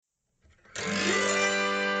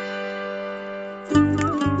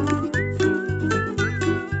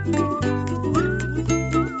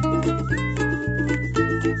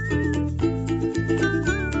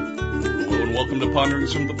welcome to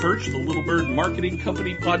Ponderings from the Perch, the Little Bird Marketing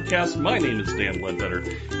Company podcast. My name is Dan Ledbetter,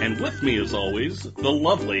 and with me, as always, the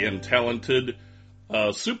lovely and talented,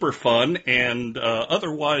 super fun, and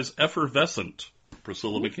otherwise effervescent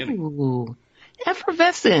Priscilla McKinney. Ooh,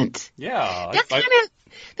 effervescent. Yeah.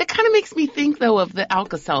 That kind of makes me think, though, of the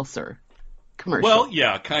Alka-Seltzer commercial. Well,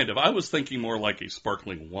 yeah, kind of. I was thinking more like a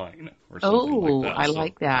sparkling wine or something like that. I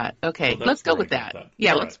like that. Okay, let's go with that.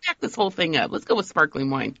 Yeah, let's back this whole thing up. Let's go with sparkling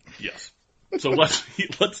wine. Yes. So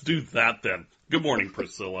let's do that then. Good morning,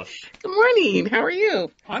 Priscilla. Good morning. How are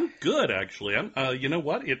you? I'm good, actually. You know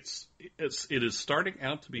what? It is starting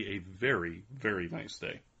out to be a very, very nice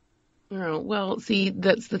day. Oh, well, see,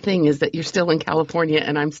 that's the thing is that you're still in California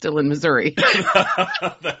and I'm still in Missouri.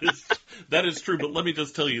 That is true, but let me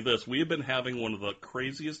just tell you this. We have been having one of the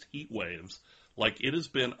craziest heat waves. Like, it has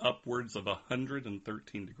been upwards of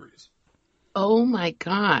 113 degrees. Oh, my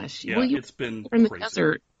gosh. Yeah, well, it's been in the crazy.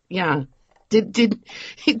 desert. Yeah.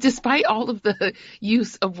 Despite all of the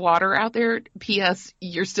use of water out there, P.S.,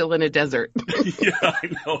 you're still in a desert. Yeah, I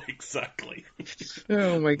know, exactly.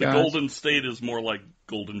 Oh, my gosh. The Golden State is more like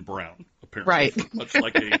golden brown, apparently. Right. Much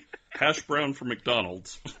like a hash brown from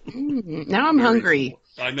McDonald's. Now I'm hungry.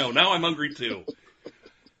 I know. Now I'm hungry, too.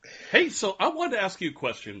 Hey, so I wanted to ask you a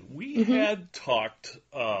question. We had talked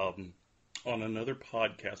on another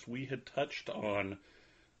podcast, we had touched on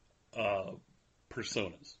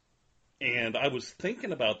personas. And I was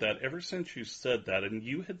thinking about that ever since you said that. And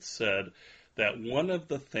you had said that one of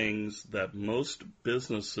the things that most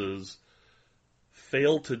businesses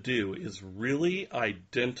fail to do is really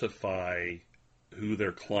identify who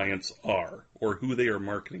their clients are or who they are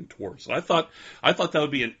marketing towards. So I thought that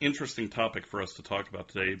would be an interesting topic for us to talk about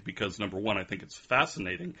today because, number one, I think it's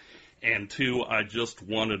fascinating. And two, I just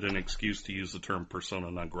wanted an excuse to use the term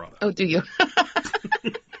persona non grata. Oh, do you?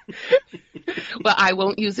 Well, I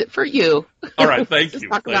won't use it for you. All right, thank Let's you.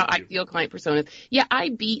 talk about ideal client personas. Yeah, I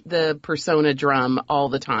beat the persona drum all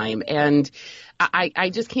the time, and I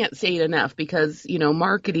just can't say it enough because, you know,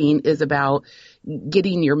 marketing is about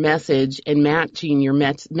getting your message and matching your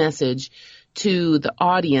message to the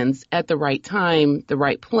audience at the right time, the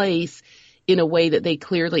right place, in a way that they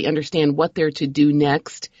clearly understand what they're to do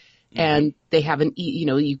next. And they haven't, you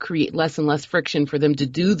know, you create less and less friction for them to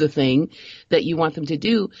do the thing that you want them to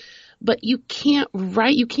do. But you can't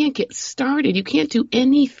get started. You can't do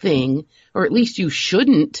anything, or at least you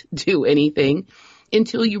shouldn't do anything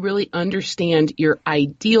until you really understand your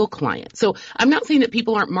ideal client. So I'm not saying that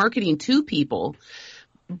people aren't marketing to people,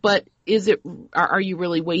 but are you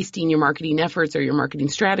really wasting your marketing efforts or your marketing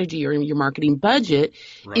strategy or your marketing budget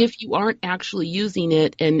if you aren't actually using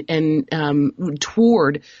it and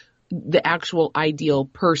toward the actual ideal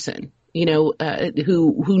person, you know,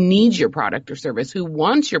 who needs your product or service, who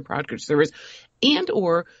wants your product or service, and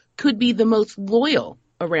or could be the most loyal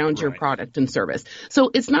around your product and service. So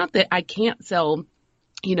it's not that I can't sell,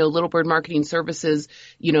 you know, Little Bird Marketing Services,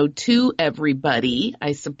 you know, to everybody,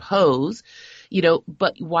 I suppose, you know,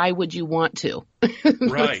 but why would you want to?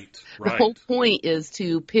 Right. The whole point is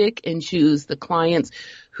to pick and choose the clients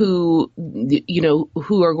who, you know,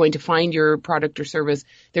 who are going to find your product or service.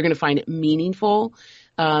 They're going to find it meaningful.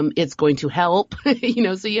 It's going to help, you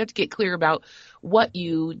know, so you have to get clear about what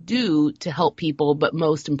you do to help people, but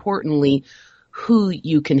most importantly, who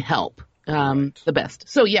you can help. The best.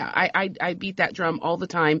 So yeah, I beat that drum all the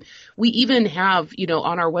time. We even have, you know,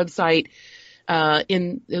 on our website,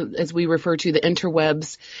 as we refer to the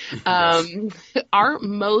interwebs, our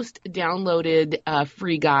most downloaded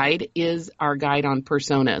free guide is our guide on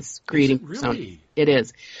personas, creating personas. It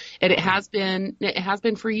is, and it has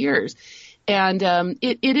been for years. And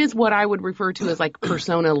it is what I would refer to as like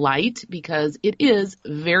persona light because it is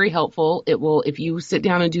very helpful. It will, if you sit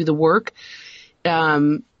down and do the work,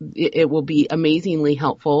 it will be amazingly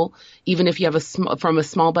helpful, even if you have from a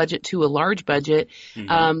small budget to a large budget.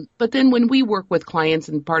 But then when we work with clients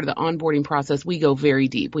and part of the onboarding process, we go very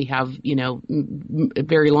deep. We have, you know,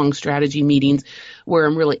 very long strategy meetings where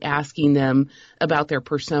I'm really asking them about their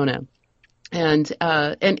persona. And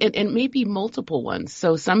maybe multiple ones.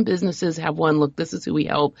 So some businesses have one, look, this is who we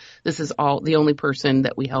help. This is the only person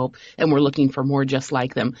that we help. And we're looking for more just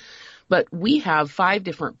like them. But we have 5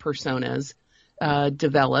 different personas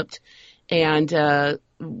developed, and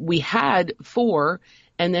we had 4,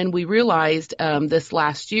 and then we realized this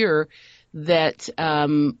last year that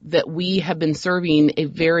we have been serving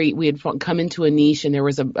we had come into a niche, and there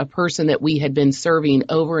was a person that we had been serving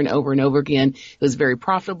over and over and over again. It was very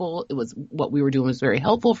profitable. It was what we were doing was very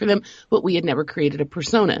helpful for them, but we had never created a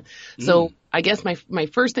persona. So I guess my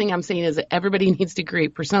first thing I'm saying is that everybody needs to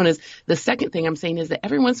create personas. The second thing I'm saying is that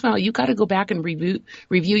every once in a while you got to go back and review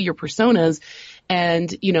your personas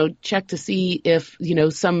and, check to see if,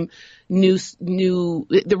 some new,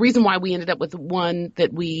 the reason why we ended up with one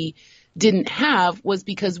that we didn't have was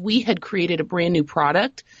because we had created a brand new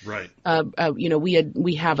product. Right.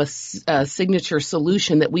 We have a signature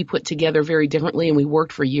solution that we put together very differently, and we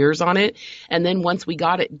worked for years on it. And then once we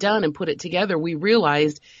got it done and put it together, we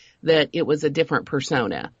realized that it was a different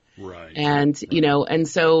persona. Right. And, and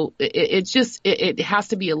so it has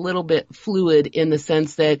to be a little bit fluid in the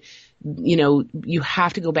sense that, you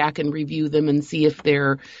have to go back and review them and see if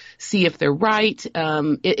they're right.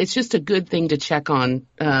 It's just a good thing to check on,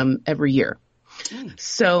 every year.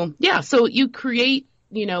 So you create,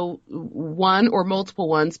 one or multiple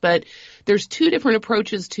ones, but there's two different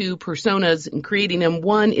approaches to personas and creating them.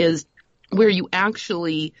 One is where you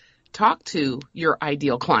actually talk to your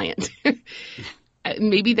ideal client.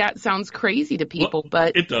 Maybe that sounds crazy to people,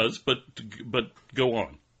 but it does, but go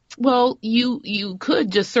on. Well, you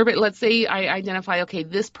could just serve it. Let's say I identify, okay,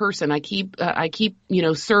 this person, I keep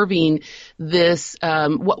serving this,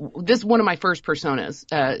 this one of my first personas,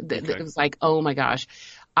 that was like, oh my gosh,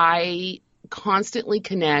 I constantly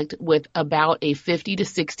connect with about a 50 to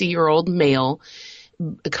 60-year-old male,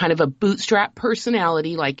 kind of a bootstrap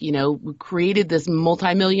personality, like, created this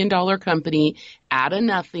multi-million-dollar company out of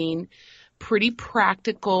nothing, pretty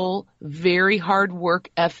practical, very hard work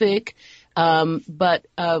ethic, but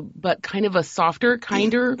kind of a softer,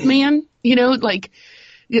 kinder man, like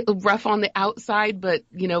rough on the outside, but,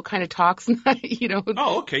 kind of talks,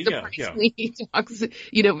 Oh, okay. Yeah. He talks,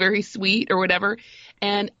 very sweet or whatever.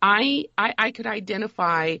 And I could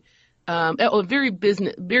identify, very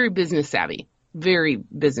business savvy. Very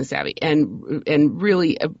business savvy and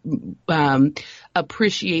really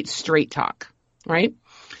appreciate straight talk, right?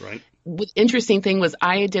 Right. The interesting thing was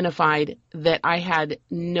I identified that I had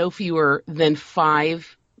no fewer than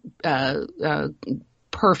 5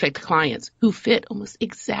 perfect clients who fit almost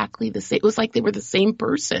exactly the same. It was like they were the same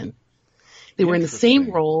person. They were in the same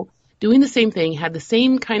role, doing the same thing, had the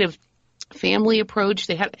same kind of family approach.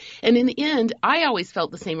 And in the end, I always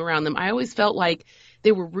felt the same around them. I always felt like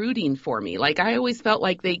they were rooting for me. Like I always felt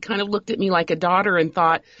like they kind of looked at me like a daughter and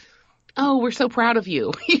thought, oh, we're so proud of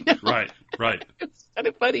you. Right. It's kind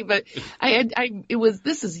of funny, but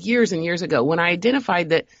this is years and years ago when I identified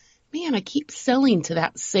that, man, I keep selling to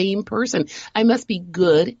that same person. I must be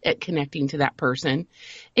good at connecting to that person,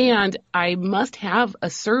 and I must have a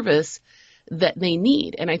service that they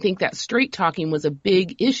need. And I think that straight talking was a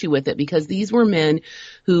big issue with it because these were men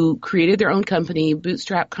who created their own company,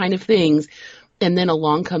 bootstrap kind of things. And then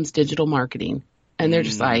along comes digital marketing. And they're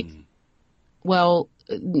just like, well,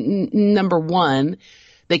 number one,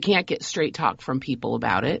 they can't get straight talk from people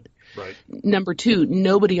about it. Right. Number two,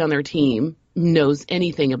 nobody on their team knows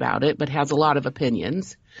anything about it, but has a lot of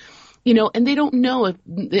opinions. And they don't know if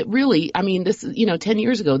it really, this, 10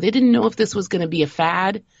 years ago, they didn't know if this was going to be a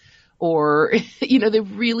fad or, they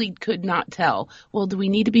really could not tell. Well, do we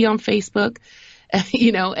need to be on Facebook?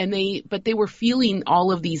 But they were feeling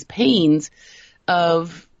all of these pains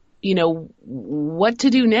of, what to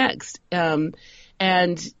do next.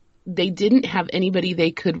 And they didn't have anybody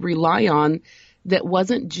they could rely on that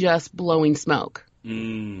wasn't just blowing smoke.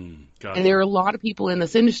 Gotcha. And there are a lot of people in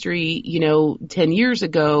this industry, 10 years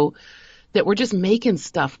ago that were just making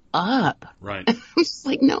stuff up. Right. I'm just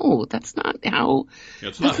like, no, that's not how,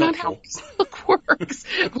 It's that's not how Facebook works.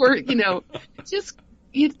 We're,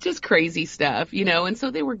 just crazy stuff, and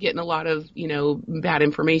so they were getting a lot of, bad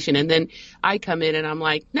information. And then I come in and I'm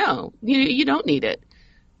like, no, you don't need it.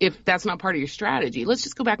 If that's not part of your strategy, let's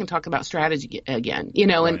just go back and talk about strategy again, Right.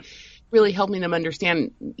 and really helping them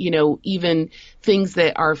understand, even things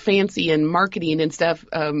that are fancy and marketing and stuff.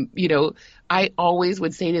 I always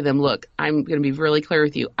would say to them, look, I'm going to be really clear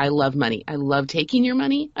with you. I love money. I love taking your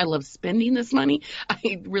money. I love spending this money.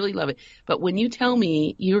 I really love it. But when you tell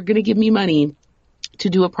me you're going to give me money to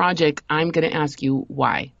do a project, I'm going to ask you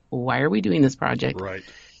why. Why are we doing this project? Right.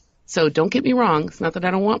 So don't get me wrong. It's not that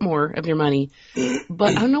I don't want more of your money,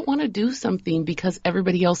 but I don't want to do something because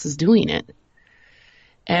everybody else is doing it.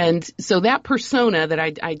 And so that persona that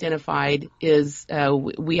I identified is,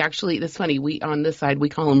 we actually, that's funny. On this side, we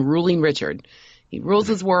call him Ruling Richard. He rules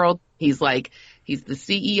his world. He's the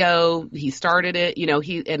CEO. He started it,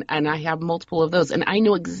 and I have multiple of those, and I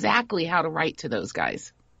know exactly how to write to those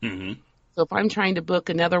guys. Mm-hmm. So if I'm trying to book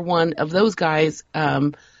another one of those guys,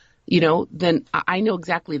 then I know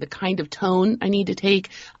exactly the kind of tone I need to take.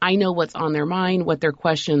 I know what's on their mind, what their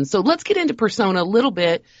questions. So let's get into persona a little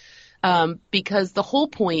bit, because the whole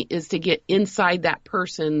point is to get inside that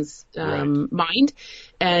person's mind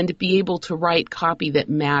and be able to write copy that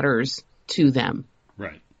matters to them.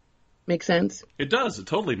 Right. Make sense? It does. It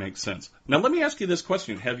totally makes sense. Now, let me ask you this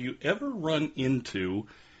question. Have you ever run into,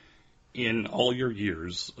 in all your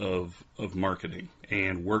years of marketing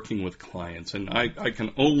and working with clients, and I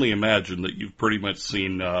can only imagine that you've pretty much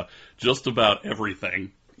seen just about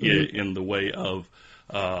everything in the way of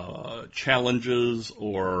challenges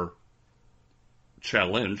or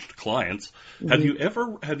challenged clients.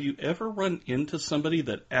 Mm-hmm. Have you ever run into somebody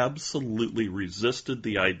that absolutely resisted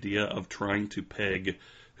the idea of trying to peg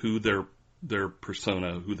who their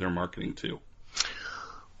persona, who they're marketing to?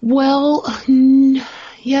 Well,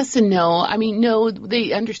 yes and no. I mean, no,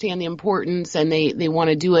 they understand the importance and they want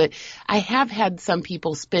to do it. I have had some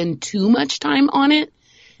people spend too much time on it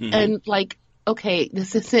and okay,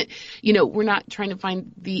 this isn't, we're not trying to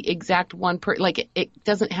find the exact one it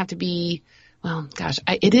doesn't have to be, well, gosh,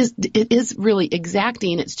 it is really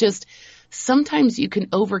exacting. It's just sometimes you can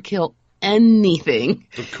overkill anything.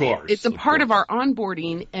 Of course. It's a part of our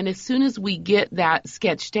onboarding, and as soon as we get that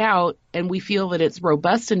sketched out and we feel that it's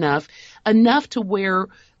robust enough to where,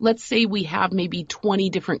 let's say we have maybe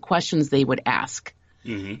 20 different questions they would ask.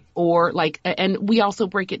 Mm-hmm. Or and we also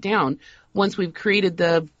break it down. Once we've created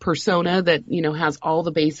the persona that, has all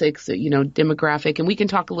the basics, demographic, and we can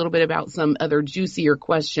talk a little bit about some other juicier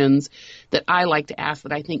questions that I like to ask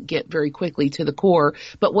that I think get very quickly to the core.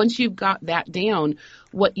 But once you've got that down,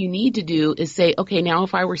 what you need to do is say, okay, now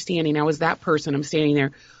if I were standing, I was that person, I'm standing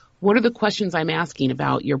there. What are the questions I'm asking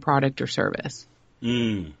about your product or service?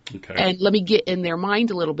 Okay. And let me get in their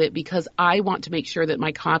mind a little bit, because I want to make sure that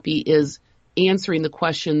my copy is answering the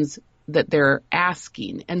questions that they're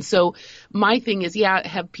asking. And so my thing is,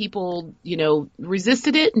 have people,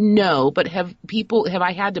 resisted it? No, but have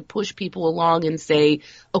I had to push people along and say,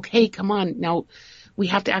 okay, come on, now we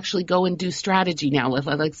have to actually go and do strategy now.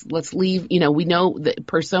 Let's leave, we know that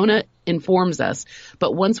persona informs us,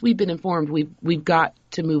 but once we've been informed, we've got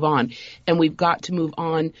to move on, and we've got to move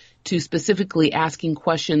on to specifically asking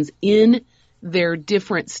questions in their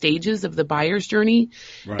different stages of the buyer's journey.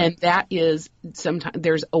 Right. And that is, sometimes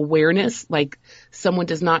there's awareness, like someone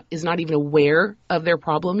is not even aware of their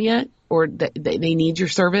problem yet, or that they need your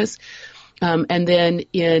service. And then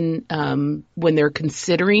when they're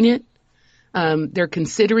considering it, they're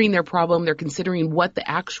considering their problem, they're considering what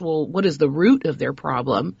is the root of their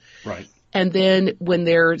problem. Right. And then when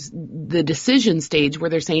there's the decision stage where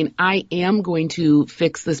they're saying, I am going to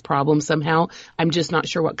fix this problem somehow, I'm just not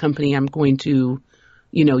sure what company I'm going to,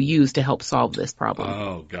 use to help solve this problem.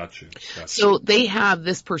 Oh, gotcha. So they have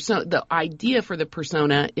this persona. The idea for the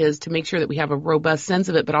persona is to make sure that we have a robust sense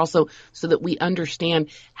of it, but also so that we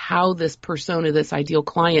understand how this persona, this ideal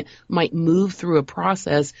client, might move through a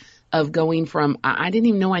process of going from, I didn't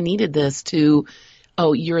even know I needed this, to,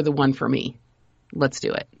 oh, you're the one for me. Let's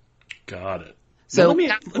do it. Got it. So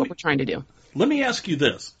that's what we're trying to do. Let me ask you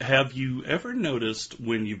this. Have you ever noticed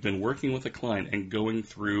when you've been working with a client and going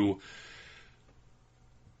through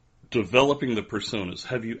developing the personas,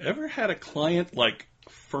 have you ever had a client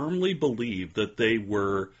firmly believe that they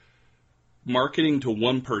were marketing to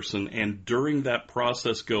one person and during that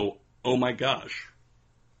process go, oh my gosh,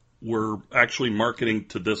 we're actually marketing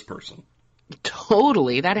to this person?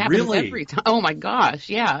 Totally. That happens every time. Oh my gosh.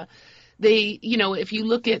 Yeah. If you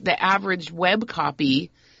look at the average web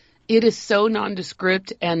copy, it is so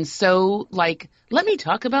nondescript and so let me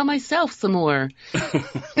talk about myself some more.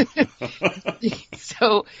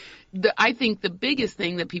 So I think the biggest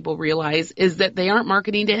thing that people realize is that they aren't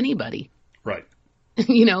marketing to anybody. Right.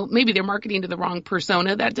 Maybe they're marketing to the wrong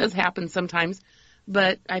persona. That does happen sometimes.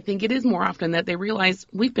 But I think it is more often that they realize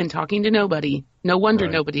we've been talking to nobody. No wonder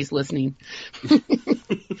nobody's listening. Well,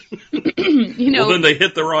 then they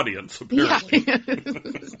hit their audience, apparently. Yeah.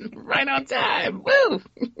 Right on time. Woo!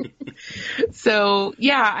 So,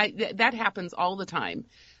 that happens all the time.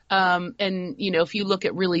 And, if you look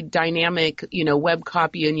at really dynamic, web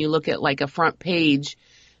copy, and you look at a front page,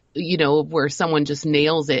 where someone just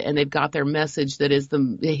nails it and they've got their message that is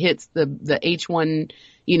it hits the H1,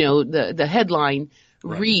 the headline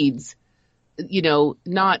reads,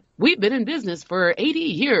 not, we've been in business for 80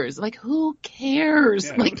 years. Who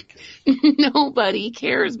cares? Yeah, nobody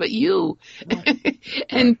cares but you. Right.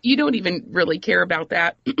 And you don't even really care about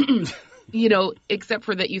that, except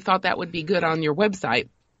for that you thought that would be good on your website.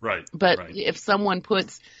 Right. But if someone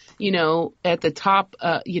puts, at the top,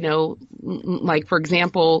 for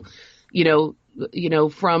example, you know,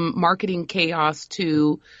 from marketing chaos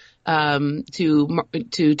to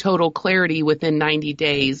total clarity within 90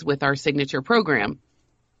 days with our signature program.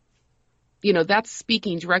 You know, that's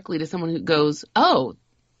speaking directly to someone who goes, oh,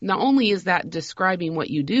 not only is that describing what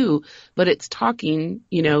you do, but it's talking,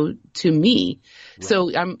 you know, to me. Right. So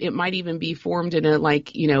it might even be formed in a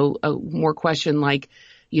a more question like,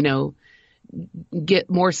 you know, get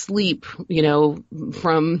more sleep, you know,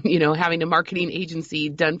 from, you know, having a marketing agency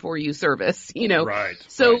done for you service, you know. Right.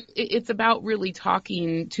 So right. It's about really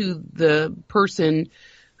talking to the person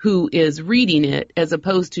who is reading it as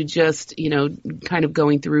opposed to just, you know, kind of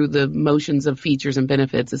going through the motions of features and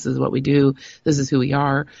benefits. This is what we do. This is who we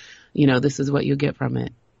are. You know, this is what you get from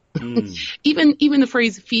it. Even the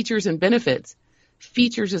phrase features and benefits,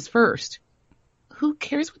 features is first. Who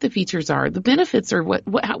cares what the features are? The benefits are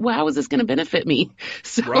how is this going to benefit me?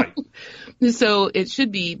 So, right. So it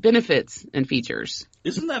should be benefits and features.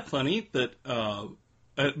 Isn't that funny that now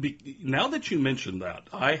that you mentioned that,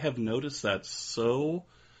 I have noticed that so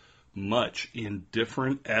much in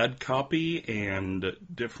different ad copy and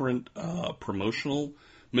different promotional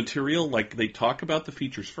material. Like they talk about the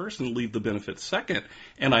features first and leave the benefits second.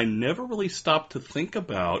 And I never really stopped to think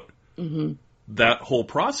about that whole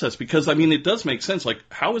process because, I mean, it does make sense. Like,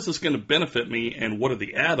 how is this going to benefit me and what are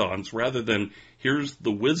the add-ons rather than here's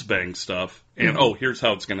the whiz-bang stuff and, here's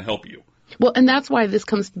how it's going to help you. Well, and that's why this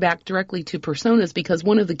comes back directly to personas because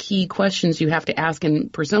one of the key questions you have to ask in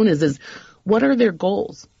personas is what are their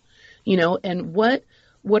goals? You know, and what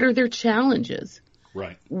are their challenges?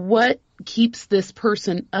 Right. What keeps this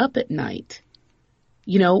person up at night?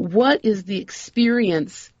 You know, what is the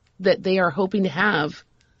experience that they are hoping to have,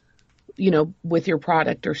 you know, with your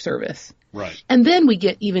product or service? Right. And then we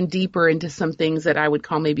get even deeper into some things that I would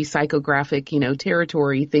call maybe psychographic, you know,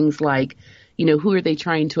 territory, things like, you know, who are they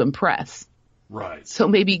trying to impress? Right. So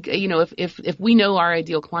maybe, you know, if we know our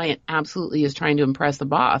ideal client absolutely is trying to impress the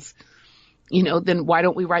boss, you know, then why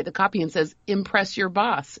don't we write the copy and says, impress your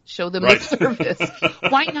boss, show them the service.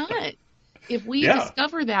 Why not? If we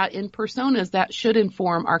discover that in personas, that should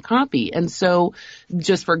inform our copy. And so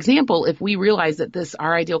just for example, if we realize that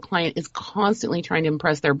our ideal client is constantly trying to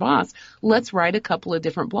impress their boss, let's write a couple of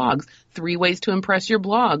different blogs. 3 ways to impress your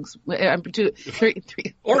blogs.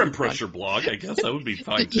 Or impress your blog. I guess that would be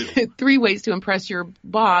fine too. 3 ways to impress your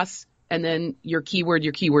boss. And then your keyword,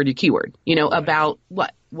 you know, about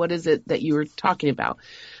what is it that you were talking about.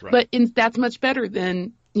 Right. But that's much better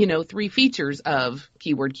than, you know, 3 features of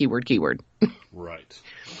keyword. Right.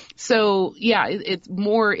 So, yeah, it's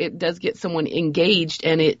more, it does get someone engaged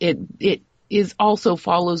and it is also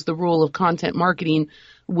follows the rule of content marketing,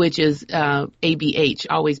 which is ABH,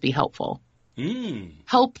 always be helpful.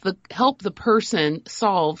 Help the person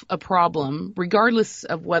solve a problem, regardless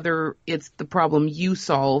of whether it's the problem you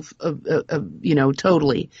solve, you know,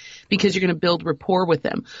 totally, because you're going to build rapport with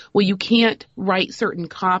them. Well, you can't write certain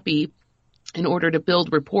copy in order to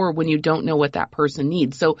build rapport when you don't know what that person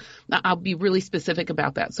needs. So I'll be really specific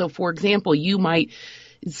about that. So, for example, you might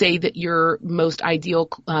say that your most ideal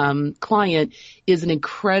client is an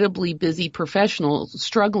incredibly busy professional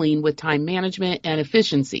struggling with time management and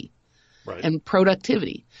efficiency. Right. And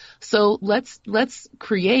productivity. So let's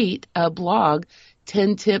create a blog,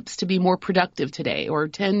 10 tips to be more productive today, or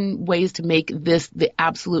 10 ways to make this the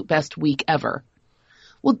absolute best week ever.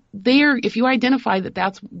 Well, if you identify that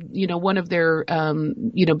that's, you know, one of their,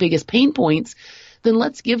 you know, biggest pain points, then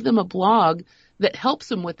let's give them a blog that helps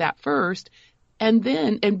them with that first and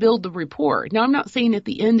build the rapport. Now, I'm not saying at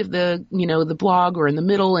the end of the, you know, the blog or in the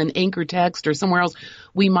middle in anchor text or somewhere else,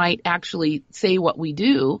 we might actually say what we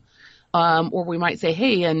do. Or we might say,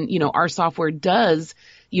 hey, and, you know, our software does,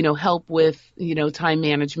 you know, help with, you know, time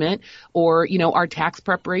management, or, you know, our tax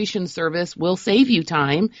preparation service will save you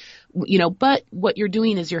time, you know, but what you're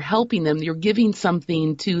doing is you're helping them. You're giving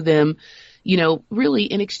something to them, you know, really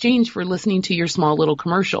in exchange for listening to your small little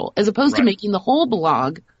commercial, as opposed to making the whole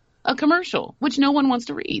blog a commercial, which no one wants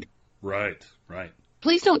to read. Right.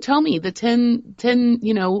 Please don't tell me the 10,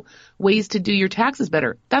 you know, ways to do your taxes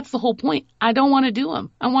better. That's the whole point. I don't want to do them.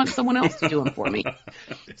 I want someone else to do them for me.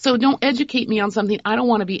 So don't educate me on something I don't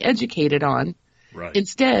want to be educated on. Right.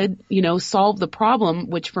 Instead, you know, solve the problem,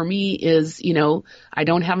 which for me is, you know, I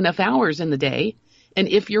don't have enough hours in the day. And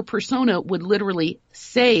if your persona would literally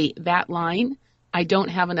say that line, I don't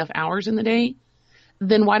have enough hours in the day,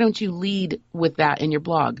 then why don't you lead with that in your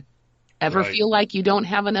blog? Ever feel like you don't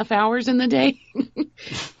have enough hours in the day?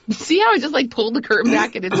 See how I just like pulled the curtain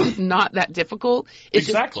back and it's just not that difficult? It's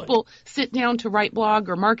just people sit down to write blog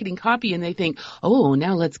or marketing copy and they think, oh,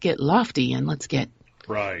 now let's get lofty and let's get,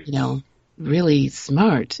 you know, really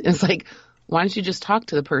smart. And it's like, Why don't you just talk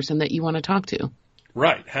to the person that you want to talk to?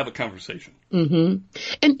 Right. Have a conversation. Mm-hmm.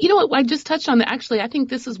 And you know what? I just touched on that. Actually, I think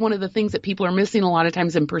this is one of the things that people are missing a lot of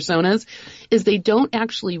times in personas is they don't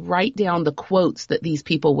actually write down the quotes that these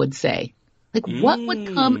people would say. Like what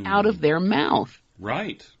would come out of their mouth?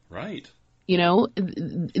 Right. Right. You know,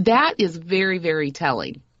 that is very, very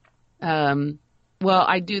telling. Well,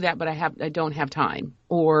 I do that, but I don't have time.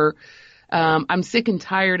 Or I'm sick and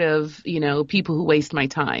tired of, people who waste my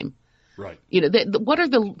time. Right. What are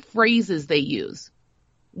the phrases they use?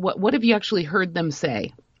 What have you actually heard them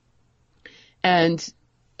say? And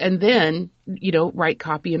then, write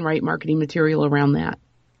copy and write marketing material around that.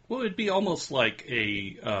 Well, it'd be almost like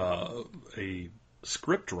a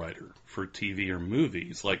script writer for TV or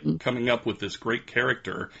movies, like coming up with this great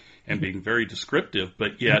character and being very descriptive,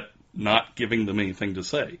 but yet not giving them anything to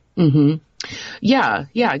say. Mm-hmm. Yeah,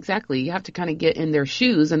 exactly. You have to kind of get in their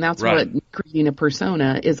shoes, and that's right. what creating a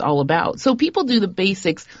persona is all about. So people do the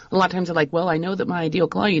basics. A lot of times they're like, well, I know that my ideal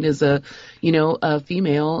client is a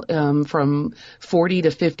female from 40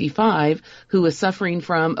 to 55 who is suffering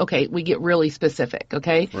from, okay, we get really specific,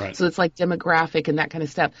 okay? Right. So it's like demographic and that kind of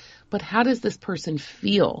stuff. But how does this person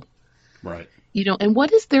feel? Right. And what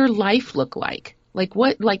does their life look like?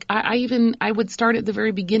 I would start at the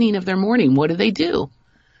very beginning of their morning. What do they do?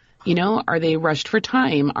 Are they rushed for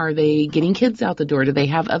time? Are they getting kids out the door? Do they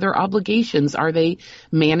have other obligations? Are they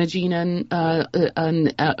managing and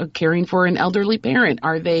caring for an elderly parent?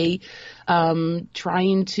 Are they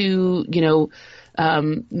trying to,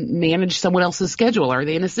 manage someone else's schedule? Are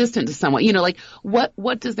they an assistant to someone?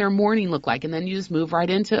 What does their morning look like? And then you just move right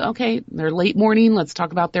into, okay, their late morning. Let's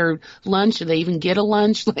talk about their lunch. Do they even get a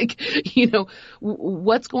lunch?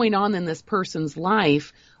 What's going on in this person's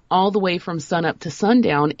life all the way from sun up to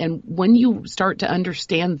sundown. And when you start to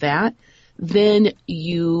understand that, then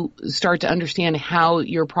you start to understand how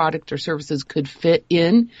your product or services could fit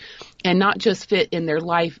in, and not just fit in their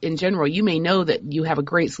life in general. You may know that you have a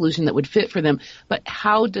great solution that would fit for them, but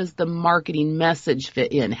how does the marketing message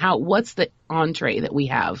fit in? What's the entree that we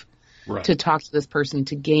have right. to talk to this person,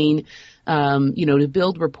 to gain, to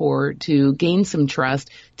build rapport, to gain some trust,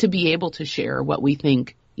 to be able to share what we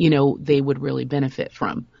think, they would really benefit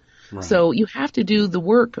from. Right. So you have to do the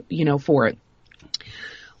work, for it.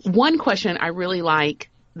 One question I really like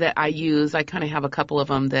that I use, I kind of have a couple of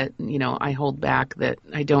them that, I hold back that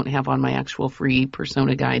I don't have on my actual free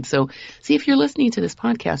persona guide. So see, if you're listening to this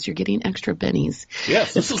podcast, you're getting extra bennies.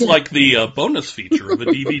 Yes, this is like the bonus feature of a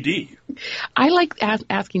DVD. I like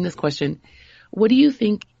asking this question. What do you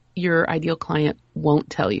think your ideal client won't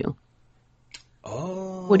tell you?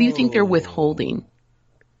 Oh. What do you think they're withholding?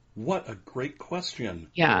 What a great question.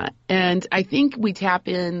 Yeah. And I think we tap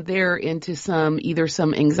in there into either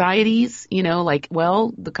some anxieties,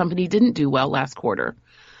 the company didn't do well last quarter.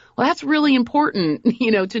 Well, that's really important,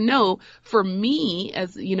 to know. For me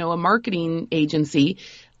as, a marketing agency,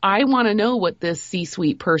 I want to know what this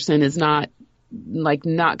C-suite person is not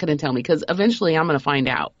going to tell me, because eventually I'm going to find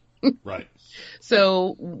out. Right.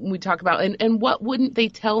 So we talk about, and what wouldn't they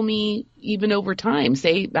tell me even over time?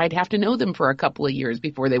 Say I'd have to know them for a couple of years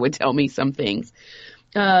before they would tell me some things.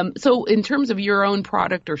 So in terms of your own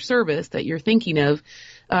product or service that you're thinking of,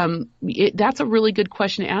 that's a really good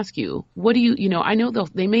question to ask you. What do you, I know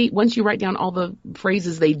they may, once you write down all the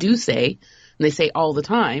phrases they do say, and they say all the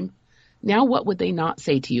time, now what would they not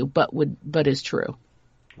say to you, but is true?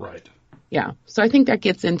 Right. Yeah. So I think that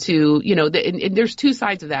gets into, and there's two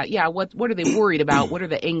sides of that. Yeah. What are they worried about? What are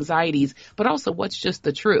the anxieties? But also, what's just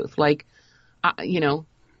the truth?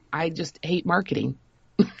 I just hate marketing.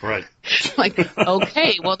 Right.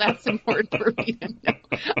 Okay, well, that's important for me to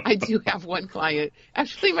know. I do have one client,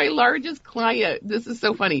 actually my largest client. This is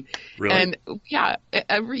so funny. Really? And yeah,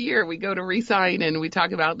 every year we go to re-sign and we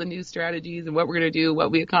talk about the new strategies and what we're going to do, what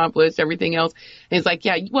we accomplished, everything else. And it's like,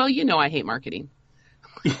 yeah, well, I hate marketing.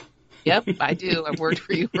 Yep, I do. I've worked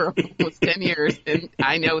for you for almost 10 years, and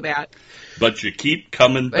I know that. But you keep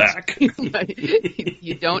coming back.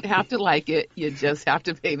 You don't have to like it. You just have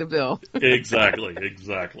to pay the bill. Exactly.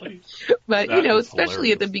 But, especially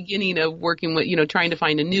hilarious. at the beginning of working with, trying to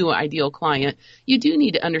find a new ideal client, you do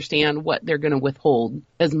need to understand what they're going to withhold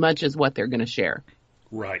as much as what they're going to share.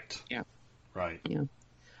 Right. Yeah. Right. Yeah.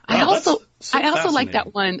 Wow, I also like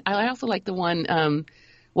that one. I also like the one,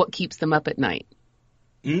 what keeps them up at night.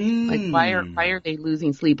 Why are they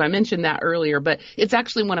losing sleep? I mentioned that earlier, but it's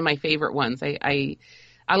actually one of my favorite ones. I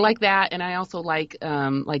like that, and I also like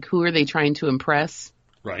who are they trying to impress?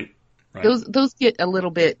 Right. Right. Those get a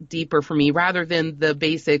little bit deeper for me rather than the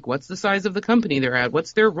basic, what's the size of the company they're at?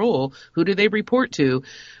 What's their role? Who do they report to?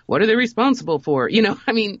 What are they responsible for?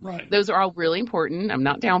 I mean, Right. those are all really important. I'm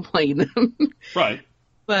not downplaying them. Right.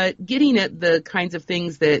 But getting at the kinds of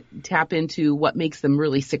things that tap into what makes them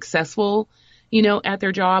really successful, at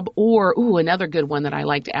their job. Or, another good one that I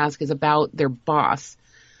like to ask is about their boss.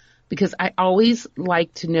 Because I always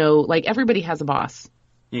like to know, like, everybody has a boss,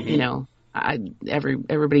 Mm-hmm.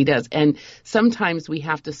 Everybody does. And sometimes we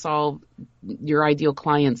have to solve your ideal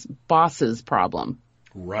client's boss's problem.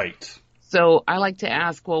 Right. So I like to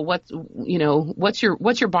ask, well, what's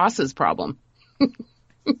your boss's problem?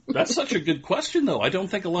 That's such a good question, though. I don't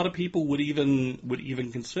think a lot of people would even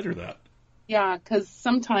consider that. Yeah, because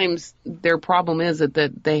sometimes their problem is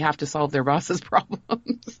that they have to solve their boss's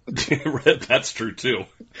problems. That's true too.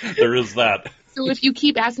 There is that. So if you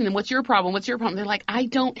keep asking them, what's your problem? What's your problem? They're like, I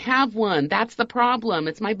don't have one. That's the problem.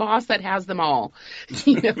 It's my boss that has them all.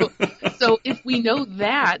 So if we know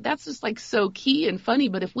that, that's just like so key and funny.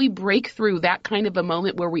 But if we break through that kind of a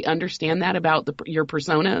moment where we understand that about your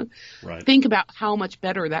persona, Right. think about how much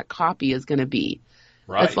better that copy is going to be.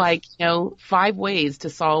 Right. It's like, 5 ways to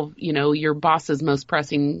solve, your boss's most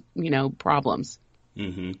pressing, problems.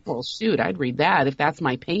 Mm-hmm. Well, shoot, I'd read that if that's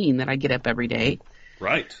my pain that I get up every day.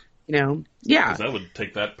 Right. Yeah. Because that would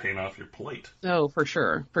take that pain off your plate. Oh, for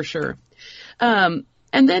sure. For sure.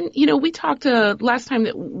 And then, we talked, last time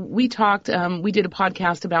that we talked, we did a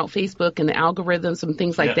podcast about Facebook and the algorithms and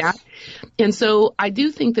things like that. And so I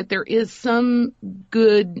do think that there is some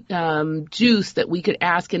good juice that we could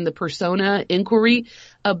ask in the persona inquiry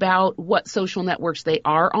about what social networks they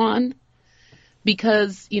are on.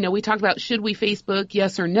 Because, we talked about, should we Facebook,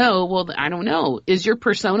 yes or no? Well, I don't know. Is your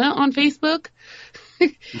persona on Facebook?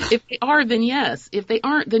 If they are, then yes. If they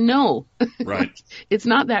aren't, then no. Right. It's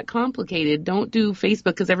not that complicated. Don't do Facebook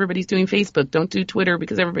because everybody's doing Facebook. Don't do Twitter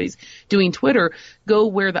because everybody's doing Twitter. Go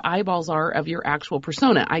where the eyeballs are of your actual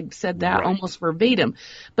persona. I said that almost verbatim.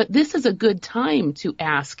 But this is a good time to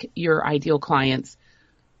ask your ideal clients,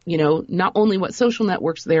 not only what social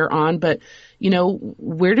networks they're on, but,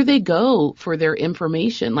 where do they go for their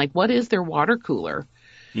information? Like, what is their water cooler?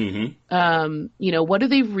 Mm-hmm. What do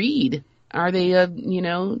they read? Are they,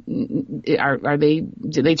 do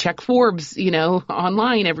they check Forbes,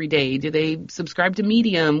 online every day? Do they subscribe to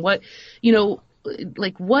Medium? What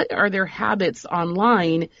are their habits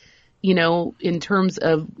online, in terms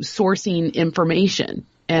of sourcing information?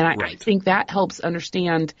 And I think that helps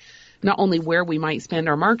understand not only where we might spend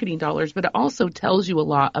our marketing dollars, but it also tells you a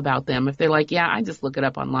lot about them. If they're like, yeah, I just look it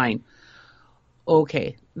up online.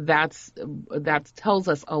 Okay. That tells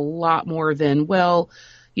us a lot more than, well,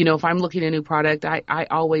 if I'm looking at a new product, I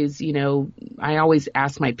always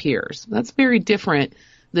ask my peers. That's very different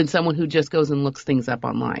than someone who just goes and looks things up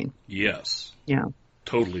online. Yes. Yeah.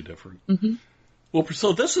 Totally different. Mm-hmm. Well,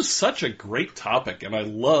 Priscilla, this is such a great topic, and I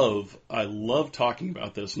love talking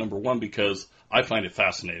about this, number one, because I find it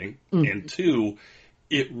fascinating, and two,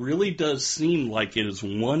 it really does seem like it is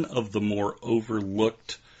one of the more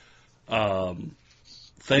overlooked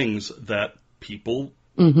things that people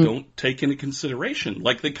don't take into consideration.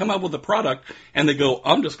 Like, they come out with a product and they go,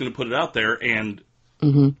 I'm just going to put it out there and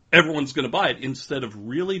everyone's going to buy it, instead of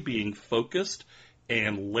really being focused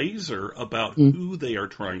and laser about who they are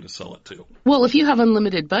trying to sell it to. Well, if you have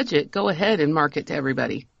unlimited budget, go ahead and market to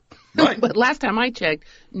everybody. Right. But last time I checked,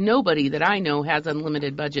 nobody that I know has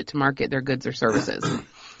unlimited budget to market their goods or services.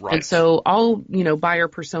 Right. And so all, buyer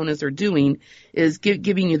personas are doing is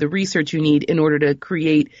giving you the research you need in order to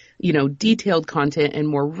create, detailed content and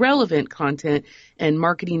more relevant content and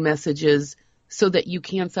marketing messages so that you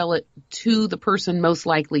can sell it to the person most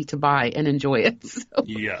likely to buy and enjoy it. So,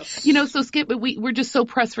 yes. So Skip, we're just so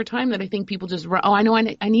pressed for time that I think people just run, I know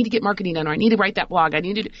I need to get marketing done, or I need to write that blog.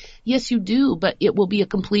 Yes, you do, but it will be a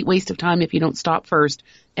complete waste of time if you don't stop first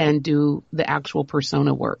and do the actual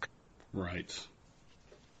persona work. Right.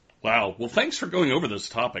 Wow. Well, thanks for going over this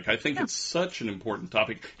topic. I think it's such an important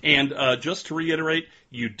topic. And just to reiterate,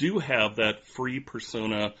 you do have that free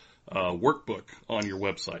persona workbook on your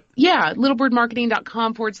website. Yeah,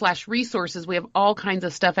 littlebirdmarketing.com/resources. We have all kinds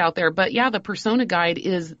of stuff out there. But yeah, the persona guide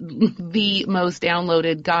is the most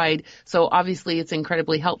downloaded guide. So obviously it's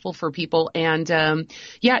incredibly helpful for people. And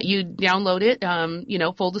you download it.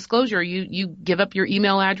 Full disclosure, you give up your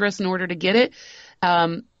email address in order to get it.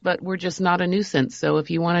 but we're just not a nuisance. So if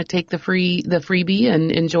you want to take the freebie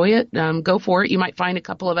and enjoy it, go for it. You might find a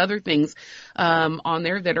couple of other things on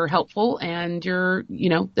there that are helpful, and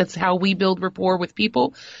that's how we build rapport with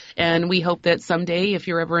people. And we hope that someday, if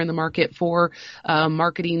you're ever in the market for a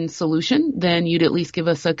marketing solution, then you'd at least give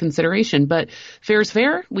us a consideration. But fair's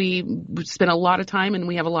fair. We spend a lot of time and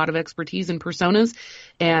we have a lot of expertise in personas.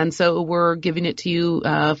 And so we're giving it to you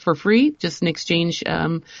for free, just in exchange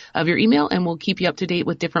of your email. And we'll keep you up to date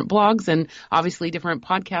with different blogs and obviously different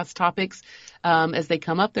podcast topics as they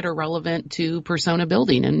come up that are relevant to persona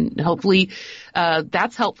building. And hopefully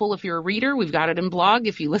that's helpful if you're a reader. We've got it in blog.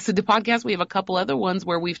 If you listen to podcasts, we have a couple other ones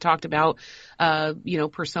where we've talked about,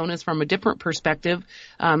 personas from a different perspective.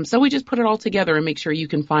 So we just put it all together and make sure you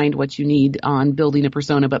can find what you need on building a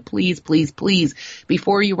persona. But please, please, please,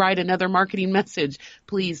 before you write another marketing message,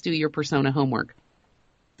 please do your persona homework.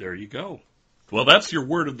 There you go. Well, that's your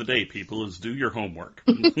word of the day, people, is do your homework.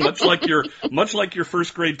 much like your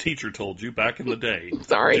first grade teacher told you back in the day.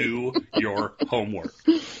 Sorry. Do your homework.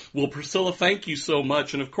 Well, Priscilla, thank you so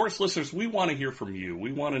much. And of course, listeners, we want to hear from you.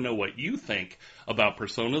 We want to know what you think about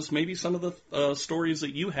personas, maybe some of the stories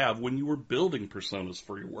that you have when you were building personas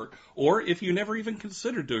for your work, or if you never even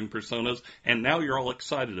considered doing personas and now you're all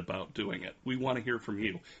excited about doing it. We want to hear from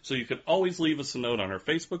you. So you can always leave us a note on our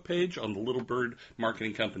Facebook page, on the Little Bird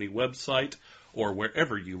Marketing Company website, or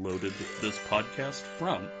wherever you loaded this podcast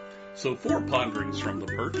from. So for Ponderings from the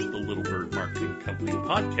Perch, the Little Bird Marketing Company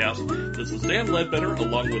podcast, this is Dan Ledbetter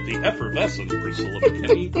along with the effervescent Priscilla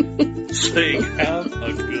McKinney saying have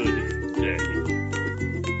a good day.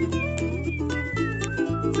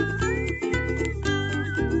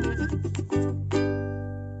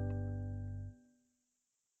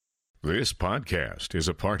 This podcast is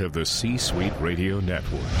a part of the C-Suite Radio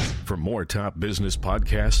Network. For more top business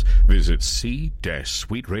podcasts, visit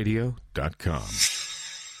c-suiteradio.com.